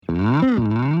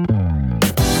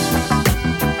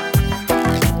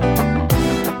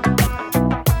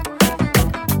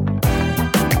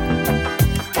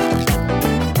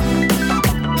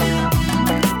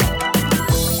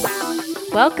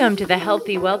Welcome to the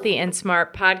Healthy, Wealthy, and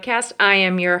Smart podcast. I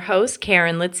am your host,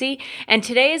 Karen Litzy, and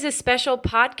today is a special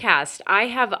podcast. I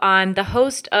have on the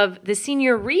host of the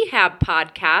Senior Rehab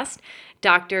podcast,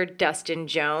 Dr. Dustin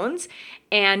Jones,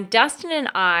 and Dustin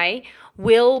and I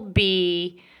will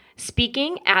be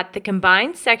speaking at the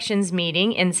Combined Sections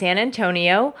meeting in San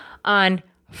Antonio on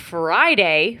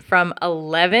Friday from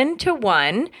 11 to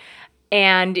 1.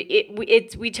 And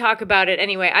we talk about it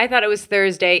anyway. I thought it was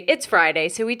Thursday. It's Friday.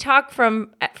 So we talk from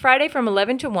Friday from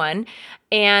 11 to 1.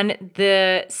 And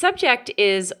the subject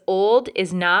is old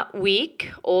is not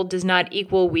weak. Old does not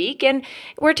equal weak. And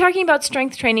we're talking about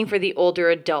strength training for the older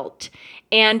adult.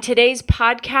 And today's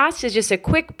podcast is just a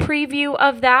quick preview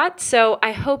of that. So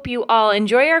I hope you all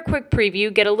enjoy our quick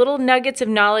preview, get a little nuggets of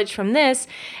knowledge from this.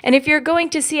 And if you're going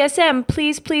to CSM,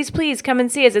 please, please, please come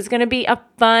and see us. It's going to be a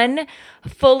fun,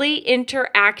 fully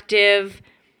interactive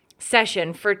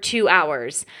session for 2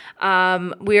 hours.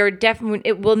 We are definitely,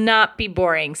 it will not be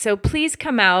boring. So please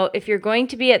come out. If you're going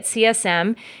to be at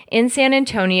CSM in San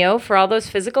Antonio for all those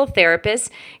physical therapists,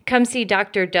 come see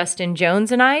Dr. Dustin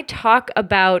Jones and I talk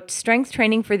about strength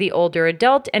training for the older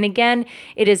adult. And again,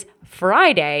 it is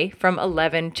Friday from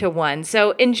 11 to 1.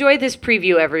 So enjoy this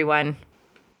preview, everyone.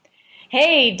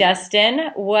 Hey,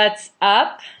 Dustin, what's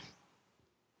up?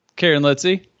 Karen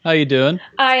Litzy, how you doing?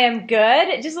 I am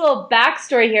good. Just a little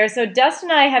backstory here. So Dustin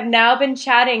and I have now been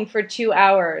chatting for 2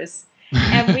 hours,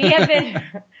 and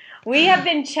we have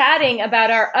been chatting about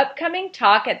our upcoming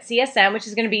talk at CSM, which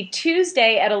is going to be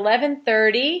Tuesday at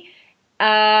 11:30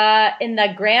 in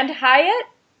the Grand Hyatt.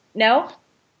 No,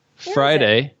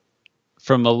 Friday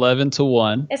from 11 to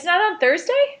 1. It's not on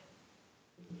Thursday?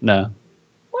 No.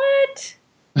 What?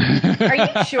 Are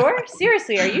you sure?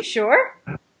 Seriously, are you sure?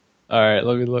 All right,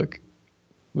 let me look.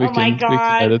 My God. We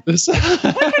can edit this. What kind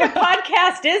of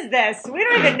podcast is this? We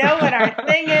don't even know what our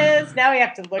thing is. Now we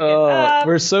have to look it up.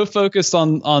 We're so focused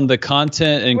on the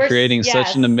content and creating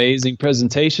such an amazing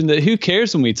presentation that who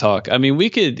cares when we talk? I mean, we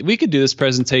could do this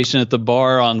presentation at the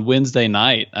bar on Wednesday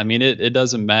night. I mean, it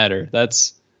doesn't matter.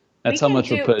 That's how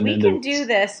much we're putting into it. We can do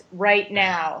this right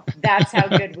now. That's how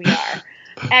good we are.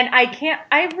 And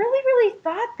I really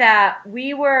thought that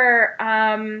we were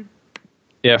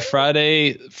yeah,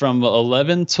 Friday from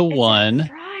 11 to 1.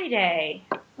 Friday.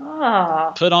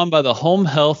 Oh. Put on by the Home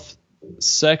Health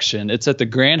section. It's at the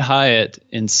Grand Hyatt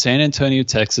in San Antonio,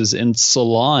 Texas, in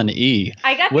Salon E.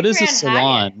 What is a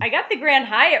salon? I got the Grand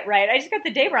Hyatt right. I just got the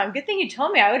day wrong. Good thing you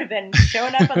told me. I would have been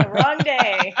showing up on the wrong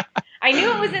day. I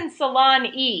knew it was in Salon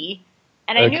E,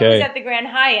 and I knew it was at the Grand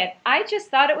Hyatt. I just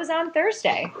thought it was on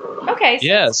Thursday. Okay,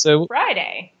 so it's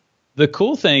Friday. The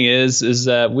cool thing is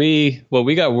that we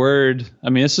got word, I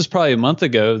mean, this was probably a month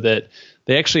ago, that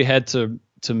they actually had to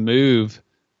move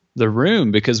the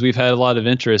room because we've had a lot of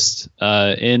interest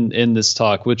in this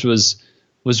talk, which was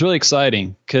really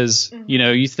exciting because,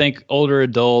 you think older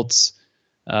adults,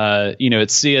 at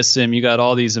CSM, you got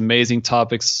all these amazing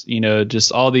topics,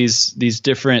 just all these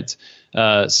different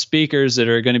speakers that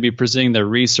are going to be presenting their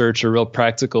research or real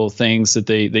practical things that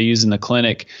they use in the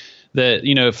clinic.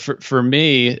 That, for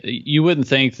me, you wouldn't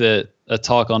think that a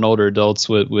talk on older adults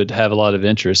would have a lot of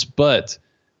interest, but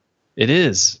it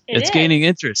is. It's gaining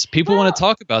interest. People want to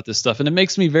talk about this stuff, and it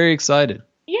makes me very excited.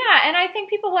 Yeah, and I think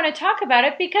people want to talk about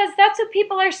it because that's what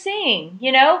people are seeing,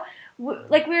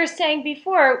 Like we were saying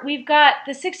before, we've got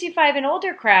the 65 and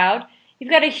older crowd.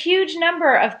 You've got a huge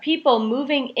number of people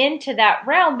moving into that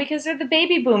realm because they're the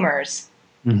baby boomers.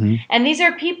 Mm-hmm. And these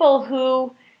are people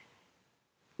who,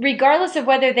 regardless of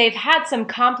whether they've had some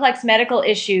complex medical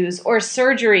issues or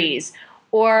surgeries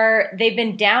or they've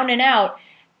been down and out,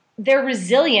 they're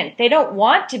resilient. They don't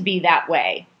want to be that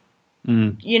way.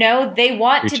 Mm. They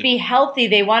want to be healthy.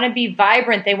 They want to be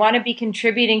vibrant. They want to be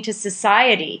contributing to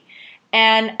society.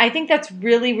 And I think that's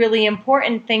really, really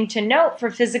important thing to note for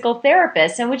physical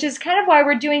therapists, and which is kind of why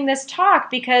we're doing this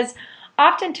talk, because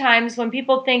oftentimes when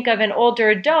people think of an older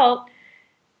adult,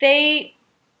 they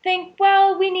think,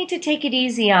 well, we need to take it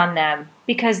easy on them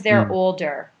because they're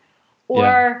older.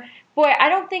 Or, boy, I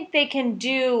don't think they can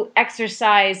do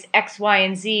exercise X, Y,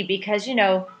 and Z because,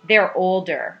 they're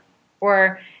older.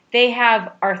 Or they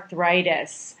have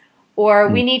arthritis. Or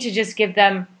we need to just give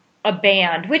them a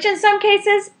band, which in some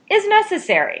cases is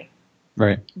necessary.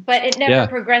 Right. But it never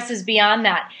progresses beyond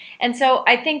that. And so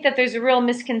I think that there's a real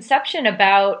misconception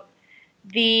about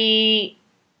the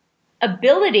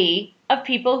ability of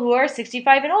people who are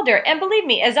 65 and older. And believe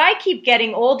me, as I keep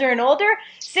getting older and older,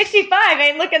 65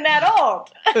 ain't looking that old.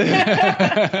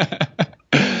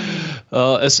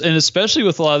 And especially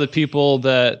with a lot of the people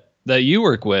that you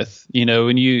work with,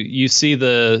 when you see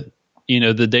the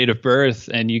date of birth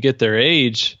and you get their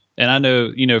age, And I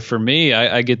know, for me,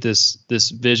 I get this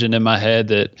vision in my head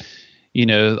that,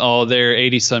 they're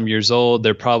 80 some years old.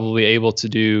 They're probably able to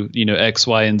do, X,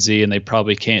 Y, and Z, and they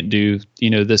probably can't do,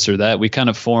 this or that. We kind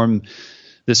of form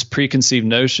this preconceived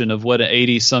notion of what an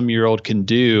 80 some year old can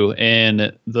do.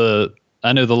 And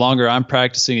I know the longer I'm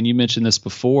practicing, and you mentioned this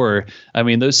before, I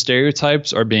mean, those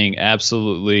stereotypes are being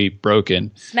absolutely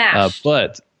broken.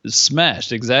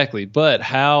 Smashed, exactly. But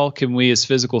how can we as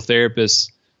physical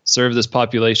therapists serve this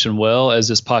population well as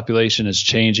this population is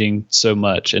changing so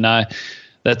much? And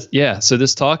so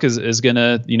this talk is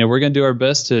gonna, we're gonna do our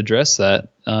best to address that,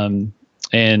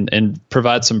 and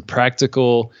provide some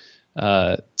practical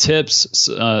tips,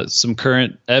 some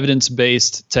current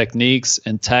evidence-based techniques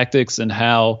and tactics, and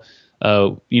how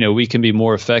we can be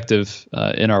more effective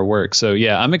in our work. So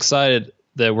I'm excited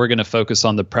that we're going to focus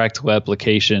on the practical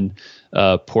application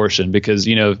portion, because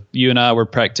you and I, we're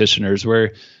practitioners.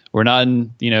 We're not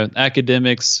in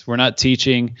academics. We're not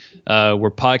teaching.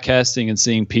 We're podcasting and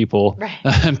seeing people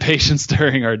and patients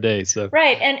during our day. So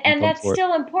right, and that's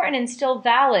still important and still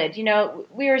valid.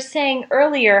 We were saying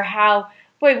earlier how,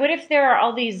 boy, what if there are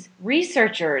all these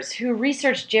researchers who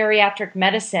research geriatric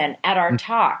medicine at our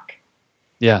talk?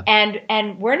 Yeah.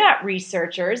 And we're not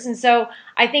researchers. And so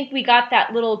I think we got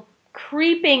that little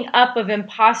creeping up of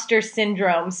imposter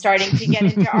syndrome starting to get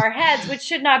into our heads, which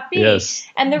should not be. Yes.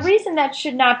 And the reason that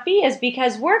should not be is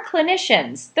because we're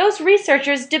clinicians. Those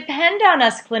researchers depend on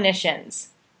us clinicians.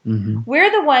 Mm-hmm.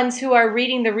 We're the ones who are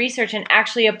reading the research and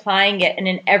actually applying it in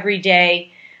an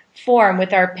everyday form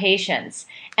with our patients.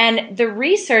 And the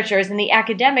researchers and the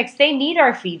academics, they need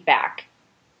our feedback.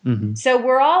 Mm-hmm. So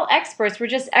we're all experts. We're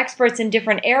just experts in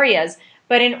different areas.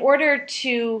 But in order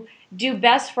to do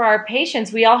best for our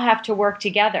patients, we all have to work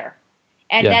together.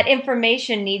 And that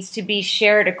information needs to be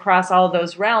shared across all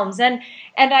those realms. And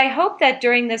I hope that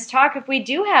during this talk, if we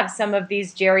do have some of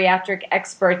these geriatric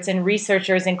experts and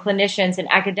researchers and clinicians and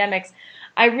academics,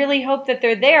 I really hope that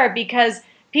they're there, because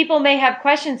people may have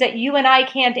questions that you and I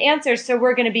can't answer, so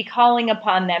we're going to be calling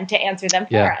upon them to answer them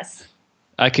for us.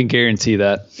 I can guarantee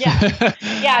that.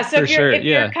 Yeah. So if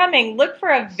you're coming, look for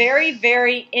a very,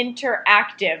 very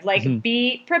interactive,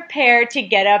 be prepared to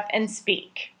get up and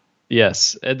speak.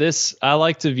 Yes. I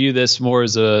like to view this more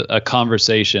as a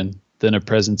conversation than a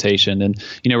presentation. And,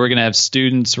 we're going to have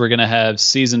students, we're going to have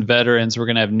seasoned veterans, we're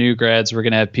going to have new grads, we're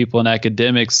going to have people in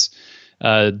academics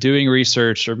doing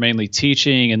research or mainly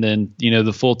teaching, and then,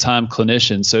 the full-time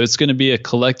clinicians. So it's going to be a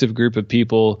collective group of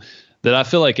people that I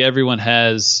feel like everyone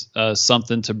has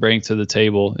something to bring to the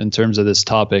table in terms of this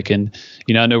topic. And,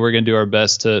 I know we're going to do our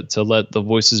best to let the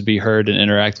voices be heard and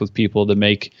interact with people to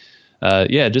make,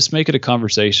 just make it a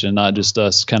conversation, not just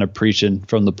us kind of preaching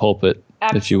from the pulpit,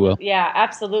 if you will. Yeah,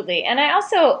 absolutely. And I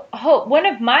also hope one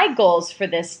of my goals for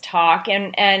this talk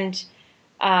is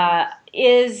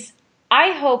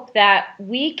I hope that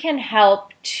we can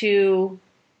help to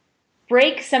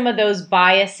break some of those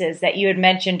biases that you had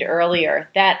mentioned earlier,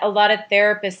 that a lot of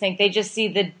therapists think they just see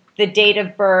the date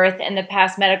of birth and the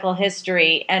past medical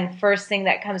history, and first thing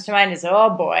that comes to mind is, oh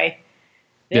boy,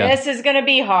 this is going to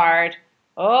be hard.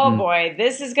 Oh boy,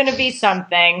 this is going to be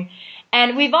something.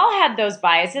 And we've all had those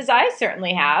biases. I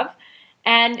certainly have.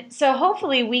 And so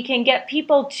hopefully we can get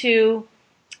people to,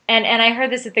 and I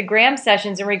heard this at the Graham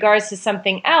sessions in regards to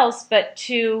something else, but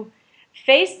to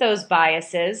face those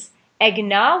biases,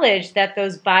 acknowledge that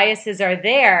those biases are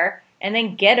there, and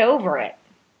then get over it.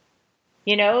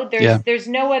 There's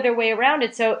no other way around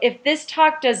it. So if this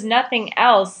talk does nothing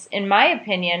else, in my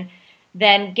opinion,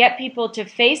 then get people to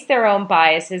face their own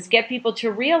biases, get people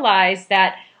to realize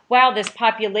that, wow, this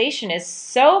population is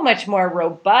so much more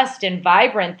robust and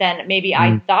vibrant than maybe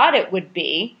I thought it would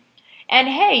be. And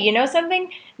hey, you know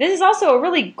something? This is also a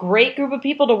really great group of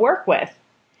people to work with.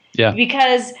 Yeah.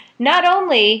 Because not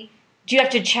only do you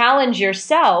have to challenge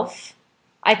yourself,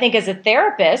 I think, as a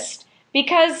therapist,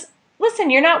 because, listen,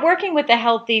 you're not working with a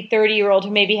healthy 30-year-old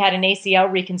who maybe had an ACL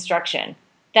reconstruction.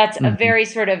 That's a very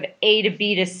sort of A to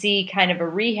B to C kind of a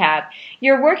rehab.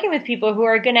 You're working with people who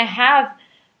are going to have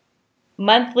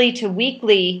monthly to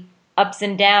weekly ups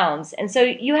and downs. And so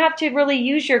you have to really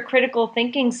use your critical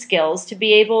thinking skills to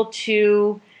be able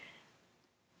to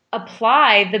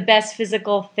apply the best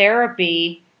physical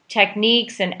therapy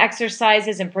techniques and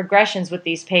exercises and progressions with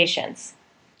these patients.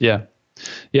 Yeah,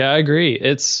 I agree.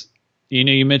 It's,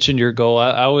 you mentioned your goal.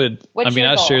 I would, What's your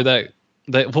I goal? share that.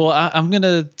 Well, I'm going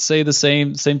to say the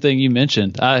same thing you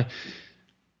mentioned. I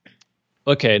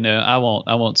won't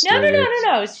steal yours.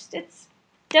 No. It's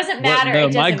doesn't matter. It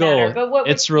doesn't my goal, matter. But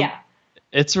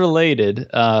it's related.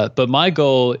 But my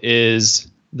goal is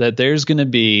that there's going to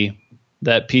be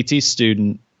that PT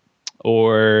student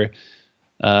or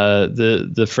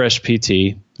the fresh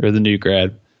PT or the new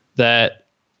grad that,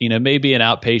 maybe an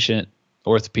outpatient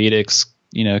orthopedics,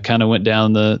 kind of went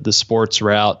down the sports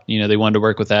route. They wanted to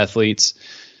work with athletes,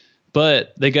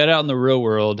 but they got out in the real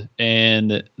world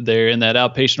and they're in that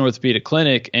outpatient orthopedic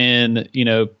clinic, and,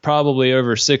 probably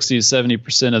over 60 to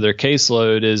 70% of their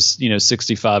caseload is,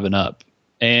 65 and up.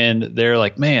 And they're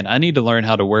like, man, I need to learn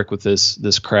how to work with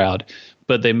this crowd,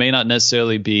 but they may not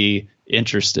necessarily be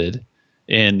interested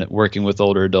in working with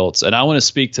older adults. And I want to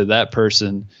speak to that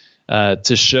person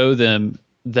to show them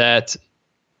that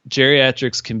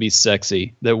geriatrics can be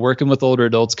sexy, that working with older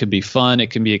adults can be fun, it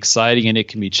can be exciting, and it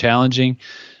can be challenging,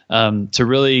 to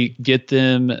really get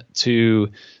them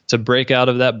to break out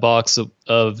of that box of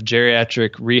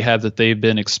geriatric rehab that they've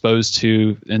been exposed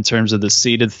to in terms of the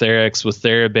seated Therex with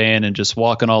TheraBand and just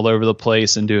walking all over the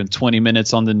place and doing 20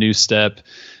 minutes on the new step.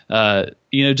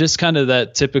 Just kind of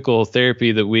that typical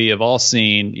therapy that we have all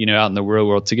seen, out in the real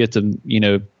world, to get them,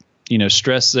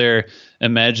 stress their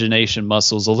imagination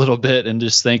muscles a little bit and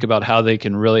just think about how they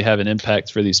can really have an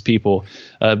impact for these people,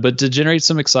 but to generate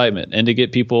some excitement and to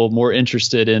get people more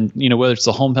interested in, whether it's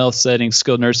a home health setting,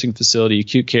 skilled nursing facility,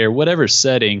 acute care, whatever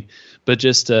setting, but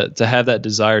just to have that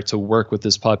desire to work with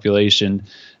this population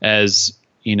as,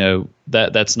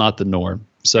 that's not the norm.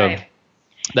 So right.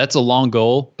 That's a long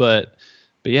goal, but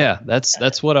yeah,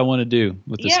 that's what I want to do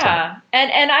with this talk. Yeah.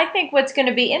 And I think what's going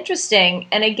to be interesting,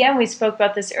 and again, we spoke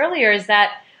about this earlier, is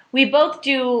that we both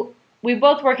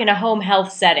work in a home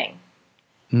health setting,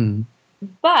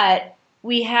 but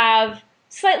we have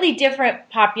slightly different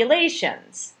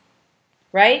populations,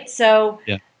 right? So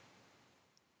yeah.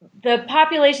 The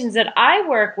populations that I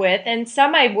work with, and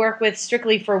some I work with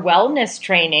strictly for wellness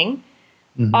training,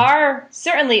 are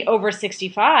certainly over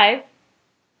 65.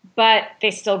 But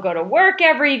they still go to work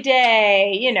every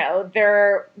day.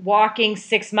 They're walking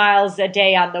 6 miles a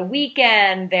day on the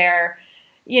weekend. They're,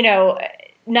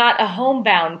 not a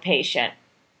homebound patient,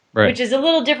 right, which is a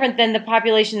little different than the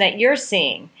population that you're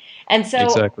seeing. And so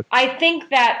exactly. I think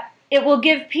that it will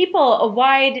give people a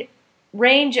wide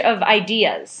range of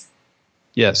ideas.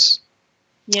 Yes.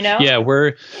 Yeah,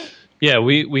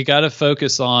 we got to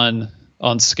focus on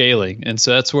scaling. And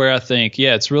so that's where I think,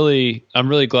 I'm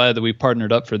really glad that we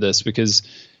partnered up for this, because,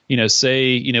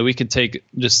 we could take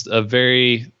just a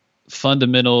very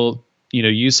fundamental,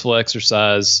 useful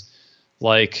exercise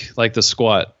like the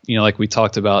squat, like we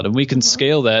talked about, and we can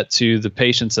scale that to the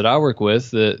patients that I work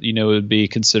with that, would be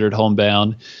considered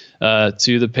homebound,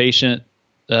 to the patient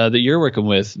that you're working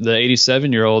with, the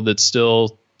 87-year-old that's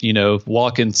still,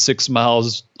 walking 6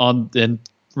 miles and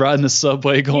riding the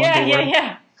subway going to work.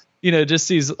 Yeah. Just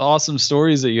these awesome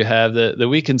stories that you have that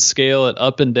we can scale it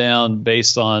up and down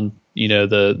based on,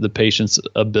 the patient's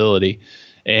ability.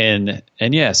 And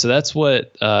so that's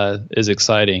what is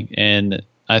exciting. And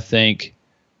I think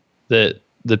that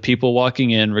the people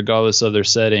walking in, regardless of their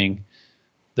setting,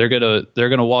 they're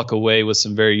gonna walk away with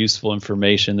some very useful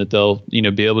information that they'll,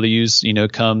 be able to use,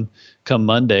 come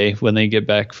Monday when they get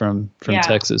back from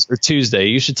Texas, or Tuesday.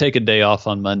 You should take a day off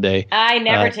on Monday. I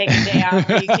never take a day off.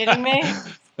 Are you kidding me?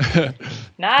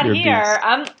 Not You're here.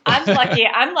 I'm lucky.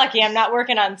 I'm lucky I'm not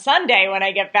working on Sunday when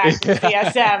I get back to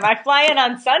CSM. I fly in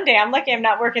on Sunday. I'm lucky I'm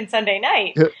not working Sunday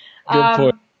night. Good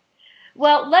point.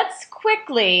 Well,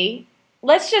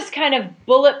 let's just kind of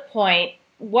bullet point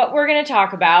what we're going to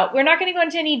talk about. We're not going to go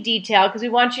into any detail because we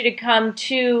want you to come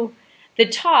to the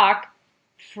talk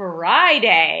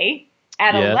Friday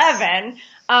at 11.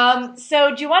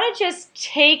 So do you want to just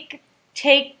take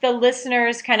the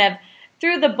listeners kind of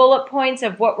through the bullet points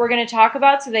of what we're going to talk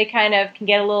about so they kind of can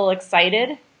get a little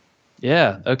excited?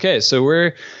 Yeah. Okay. So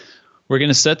we're going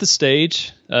to set the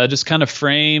stage, just kind of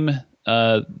frame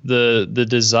the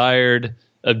desired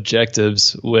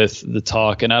objectives with the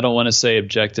talk. And I don't want to say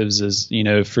objectives as,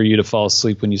 for you to fall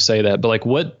asleep when you say that, but like,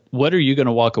 what are you going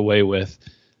to walk away with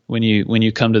when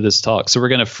you come to this talk? So we're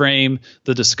going to frame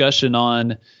the discussion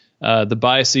on the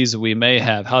biases that we may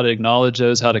have, how to acknowledge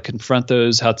those, how to confront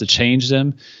those, how to change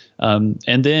them.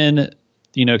 And then,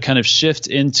 kind of shift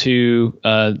into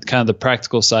kind of the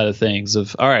practical side of things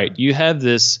of, all right, you have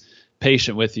this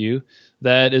patient with you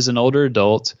that is an older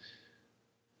adult.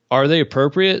 Are they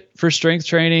appropriate for strength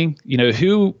training?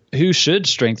 Who should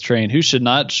strength train? Who should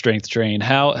not strength train?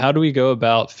 How do we go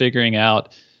about figuring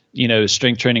out,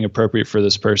 strength training appropriate for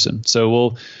this person?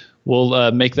 So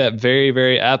we'll make that very,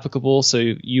 very applicable. So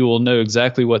you will know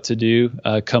exactly what to do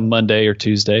come Monday or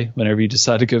Tuesday, whenever you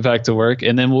decide to go back to work.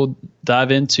 And then we'll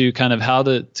dive into kind of how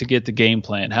to get the game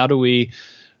plan. How do we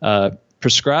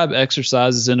prescribe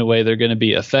exercises in a way they're going to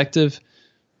be effective,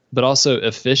 but also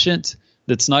efficient?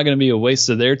 That's not going to be a waste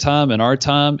of their time and our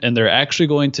time, and they're actually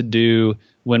going to do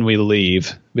when we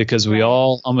leave, because we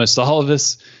almost all of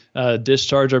us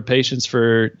discharge our patients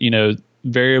for,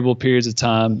 variable periods of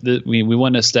time. That we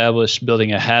want to establish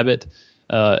building a habit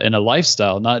and a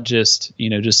lifestyle, not just,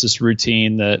 just this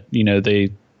routine that,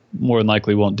 they more than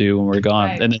likely won't do when we're gone.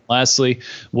 Right. And then lastly,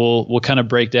 we'll kind of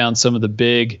break down some of the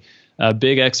big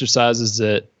exercises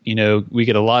that, we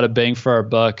get a lot of bang for our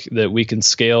buck that we can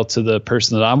scale to the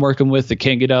person that I'm working with that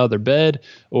can't get out of their bed,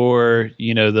 or,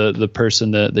 the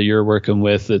person that you're working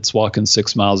with that's walking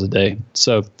 6 miles a day.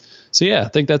 So yeah, I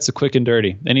think that's a quick and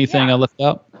dirty. Anything I left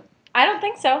out? I don't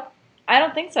think so.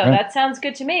 Right. That sounds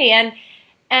good to me.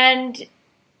 And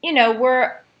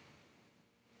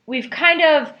we've kind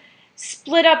of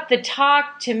split up the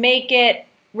talk to make it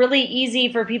really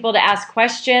easy for people to ask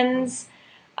questions.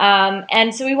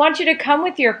 And so we want you to come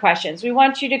with your questions. We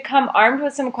want you to come armed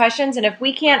with some questions. And if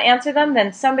we can't answer them,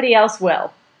 then somebody else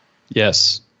will.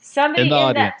 Yes. Somebody in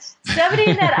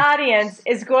that audience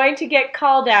is going to get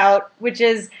called out, which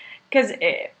is because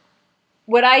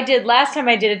what I did last time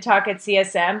I did a talk at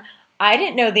CSM, I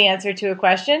didn't know the answer to a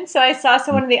question. So I saw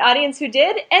someone in the audience who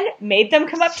did and made them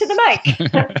come up to the mic.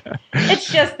 It's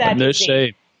just that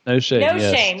easy. No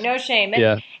shame. No shame.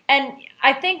 And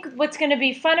I think what's going to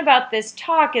be fun about this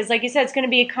talk is, like you said, it's going to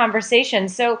be a conversation.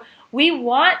 So we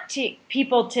want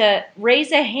people to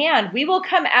raise a hand. We will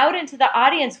come out into the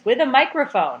audience with a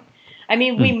microphone. I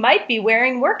mean, we might be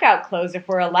wearing workout clothes if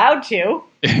we're allowed to.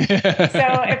 So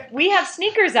if we have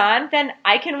sneakers on, then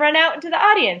I can run out into the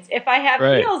audience. If I have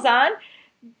heels on,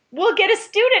 we'll get a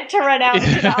student to run out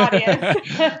into the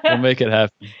audience. We'll make it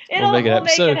happen. We'll make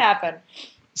it happen.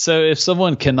 So if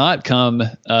someone cannot come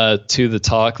to the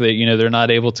talk, that they're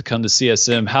not able to come to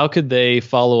CSM, how could they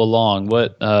follow along?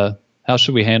 How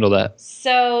should we handle that?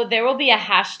 So there will be a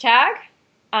hashtag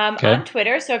on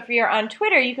Twitter. So if you're on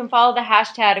Twitter, you can follow the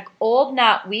hashtag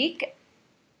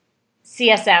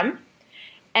 #OldNotWeakCSM.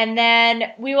 And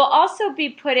then we will also be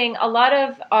putting a lot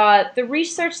of the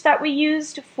research that we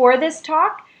used for this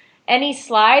talk, any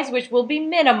slides, which will be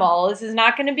minimal. This is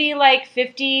not going to be like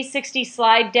 50, 60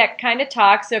 slide deck kind of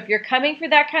talk. So if you're coming for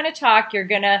that kind of talk, you're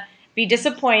going to be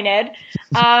disappointed.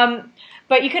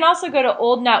 But you can also go to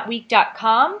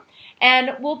oldnotweak.com,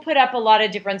 and we'll put up a lot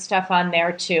of different stuff on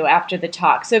there too after the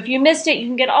talk. So if you missed it, you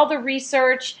can get all the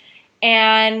research,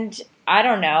 and I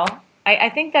don't know.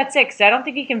 I think that's it, because I don't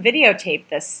think you can videotape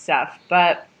this stuff,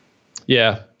 but...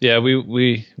 Yeah,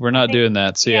 we're not doing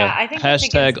that. So I think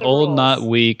hashtag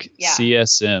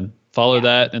 #OldNotWeakCSM. Follow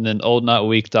that, and then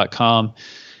oldnotweak.com.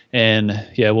 And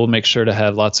we'll make sure to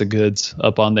have lots of goods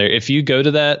up on there. If you go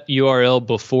to that URL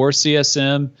before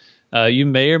CSM, you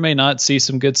may or may not see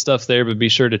some good stuff there, but be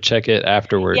sure to check it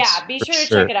afterwards. Yeah, be sure to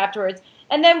check it afterwards.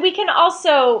 And then we can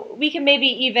maybe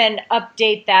even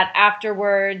update that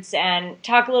afterwards and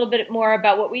talk a little bit more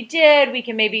about what we did. We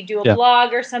can maybe do a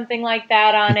blog or something like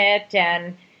that on it,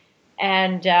 and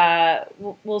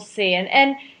we'll see.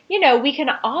 And we can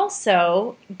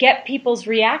also get people's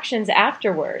reactions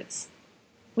afterwards.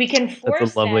 We can force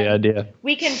That's a lovely idea.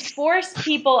 We can force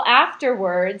people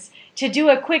afterwards to do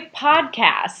a quick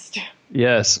podcast.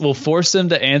 Yes, we'll force them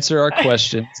to answer our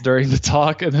questions during the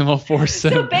talk, and then we'll force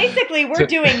them. So basically, we're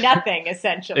doing nothing,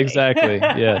 essentially. Exactly.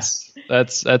 Yes,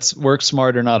 that's work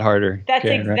smarter, not harder. That's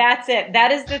it.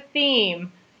 That is the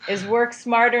theme: is work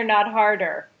smarter, not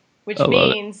harder. Which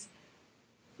means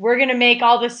we're going to make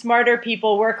all the smarter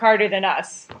people work harder than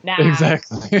us now.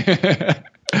 Exactly.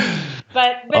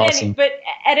 But awesome. But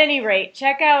at any rate,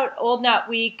 check out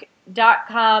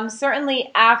oldnotweak.com.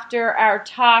 Certainly after our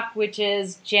talk, which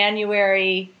is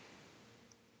January.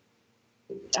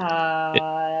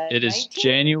 It is 19th?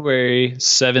 January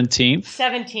 17th.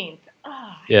 17th. Oh,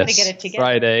 I gotta get it together.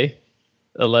 Friday,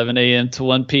 11 a.m. to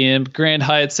 1 p.m. Grand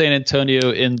Hyatt San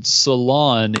Antonio in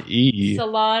Salon E.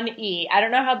 Salon E. I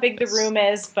don't know how big the room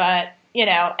is, but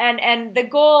and the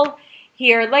goal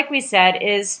here, like we said,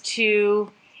 is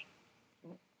to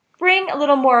bring a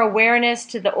little more awareness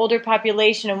to the older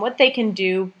population and what they can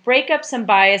do, break up some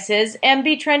biases, and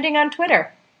be trending on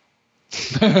Twitter.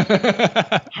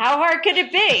 How hard could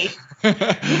it be?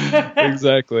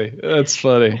 Exactly. That's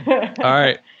funny. All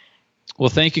right. Well,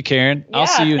 thank you, Karen. I'll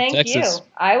see you in Texas. Thank you.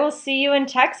 I will see you in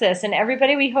Texas. And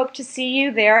everybody, we hope to see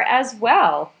you there as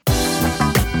well.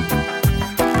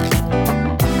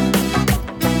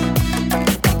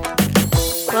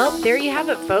 Well, there you have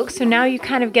it, folks. So now you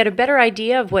kind of get a better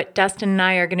idea of what Dustin and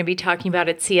I are going to be talking about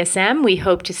at CSM. We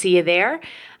hope to see you there.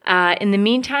 In the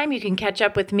meantime, you can catch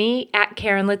up with me at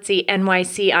Karen Litzy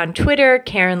NYC on Twitter,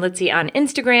 Karen Litzy on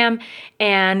Instagram,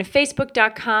 and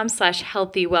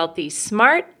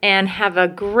Facebook.com/healthywealthysmart. And have a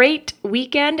great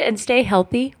weekend and stay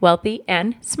healthy, wealthy,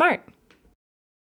 and smart.